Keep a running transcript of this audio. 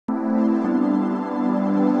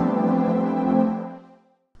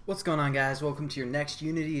What's going on, guys? Welcome to your next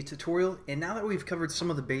Unity tutorial. And now that we've covered some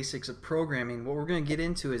of the basics of programming, what we're going to get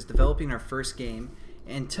into is developing our first game.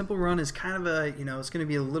 And Temple Run is kind of a, it's going to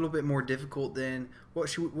be a little bit more difficult than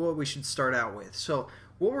what we should start out with. So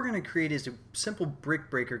what we're going to create is a simple brick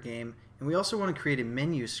breaker game, and we also want to create a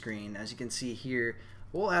menu screen. As you can see here,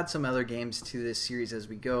 we'll add some other games to this series as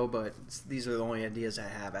we go, but these are the only ideas I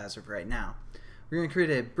have as of right now. We're going to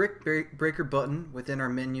create a brick breaker button within our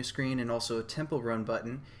menu screen and also a Temple Run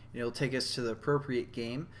button. It'll take us to the appropriate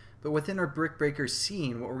game. But within our brick breaker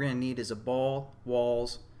scene, what we're going to need is a ball,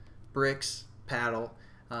 walls, bricks, paddle,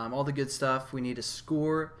 all the good stuff. We need a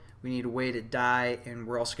score, we need a way to die, and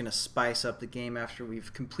we're also going to spice up the game after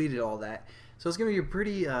we've completed all that. So it's going to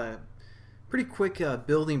be a pretty quick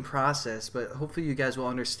building process, but hopefully you guys will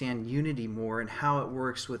understand Unity more and how it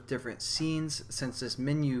works with different scenes, since this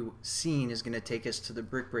menu scene is going to take us to the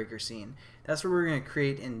brick breaker scene. That's what we're going to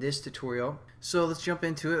create in this tutorial. So let's jump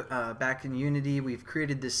into it. Back in Unity, we've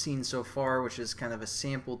created this scene so far, which is kind of a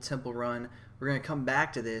sample Temple Run. We're going to come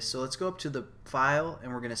back to this. So let's go up to the file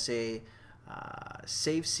and we're going to say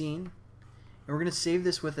save scene, and we're going to save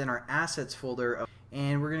this within our assets folder.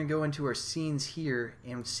 And we're going to go into our scenes here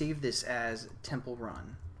and save this as Temple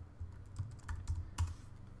Run.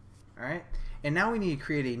 Alright, and now we need to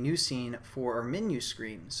create a new scene for our menu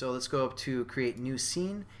screen. So let's go up to create new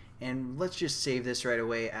scene, and let's just save this right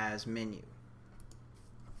away as menu.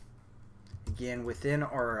 Again, within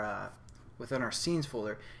our scenes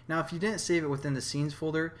folder. Now if you didn't save it within the scenes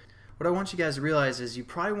folder, what I want you guys to realize is you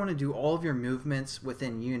probably want to do all of your movements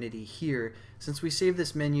within Unity here. Since we saved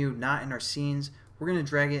this menu not in our scenes, we're going to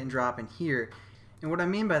drag it and drop in here. And what I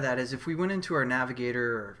mean by that is if we went into our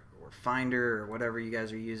navigator or finder or whatever you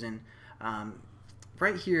guys are using,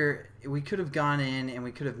 right here we could have gone in and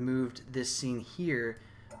we could have moved this scene here,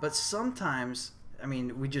 but sometimes, I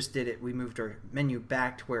mean, we just did it, we moved our menu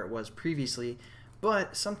back to where it was previously,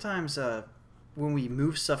 but sometimes when we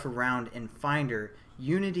move stuff around in finder,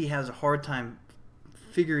 Unity has a hard time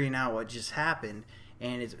figuring out what just happened,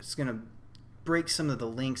 and it's going to break some of the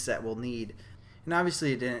links that we'll need. And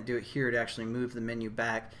obviously it didn't do it here to actually move the menu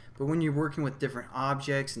back, but when you're working with different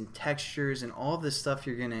objects and textures and all of this stuff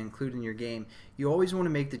you're going to include in your game, you always want to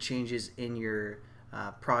make the changes in your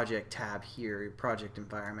project tab here, your project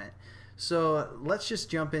environment. So let's just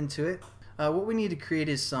jump into it. What we need to create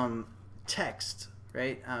is some text,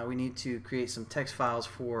 right? We need to create some text files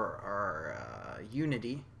for our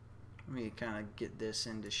Unity. Let me kind of get this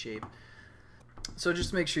into shape. So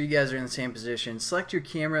just make sure you guys are in the same position. Select your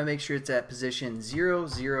camera, make sure it's at position 0,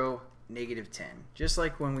 0, -10. Just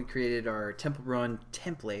like when we created our Temple Run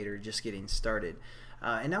template or just getting started.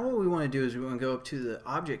 And now what we want to do is we want to go up to the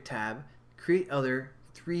Object tab, create other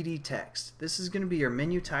 3D text. This is going to be your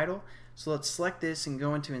menu title. So let's select this and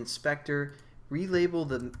go into Inspector, relabel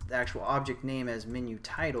the actual object name as menu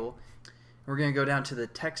title. We're going to go down to the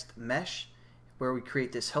text mesh where we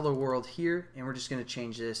create this hello world here, and we're just going to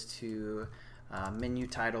change this to menu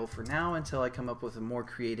title for now until I come up with a more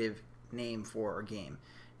creative name for our game.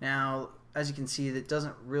 Now, as you can see, that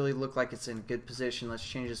doesn't really look like it's in a good position. Let's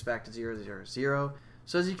change this back to 0, 0, 0.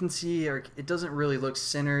 So as you can see, it doesn't really look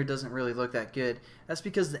centered, doesn't really look that good. That's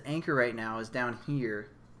because the anchor right now is down here,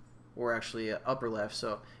 or actually upper left.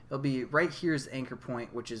 So it'll be right here is the anchor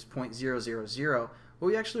point, which is point 0, 0, 0. What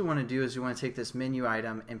we actually want to do is we want to take this menu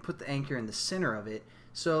item and put the anchor in the center of it.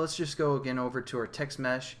 So let's just go again over to our text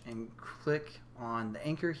mesh and click on the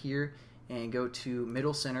anchor here and go to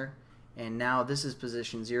middle center, and now this is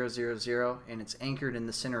position 0, 0, 0, and it's anchored in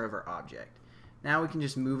the center of our object. Now we can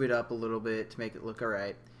just move it up a little bit to make it look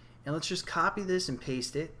alright, and let's just copy this and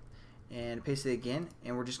paste it again,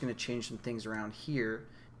 and we're just going to change some things around here.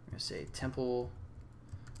 I'm going to say Temple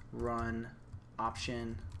Run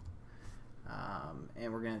option,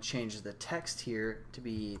 and we're going to change the text here to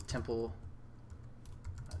be Temple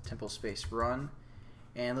space run.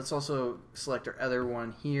 And let's also select our other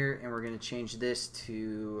one here, and we're going to change this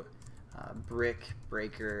to brick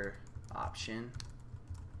breaker option,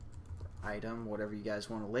 item, whatever you guys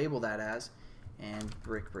want to label that as, and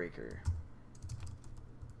brick breaker.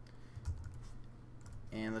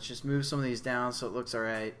 And let's just move some of these down so it looks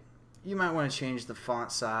alright. You might want to change the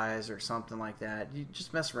font size or something like that. You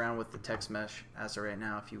just mess around with the text mesh as of right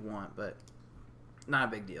now if you want, but not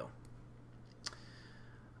a big deal.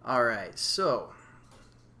 Alright, so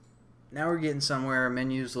now we're getting somewhere. Our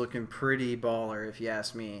menu's looking pretty baller if you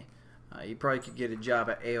ask me. You probably could get a job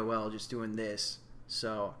at AOL just doing this.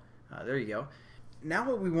 So there you go. Now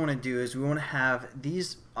what we want to do is we want to have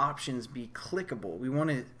these options be clickable. We want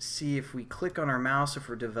to see if we click on our mouse if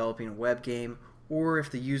we're developing a web game, or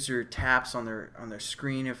if the user taps on their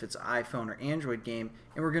screen, if it's iPhone or Android game,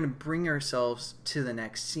 and we're going to bring ourselves to the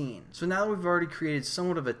next scene. So now that we've already created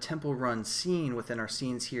somewhat of a temple run scene within our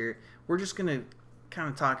scenes here, we're just going to kind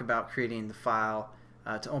of talk about creating the file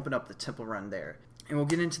to open up the temple run there. And we'll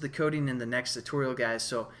get into the coding in the next tutorial, guys.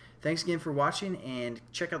 So thanks again for watching, and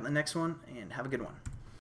check out the next one, and have a good one.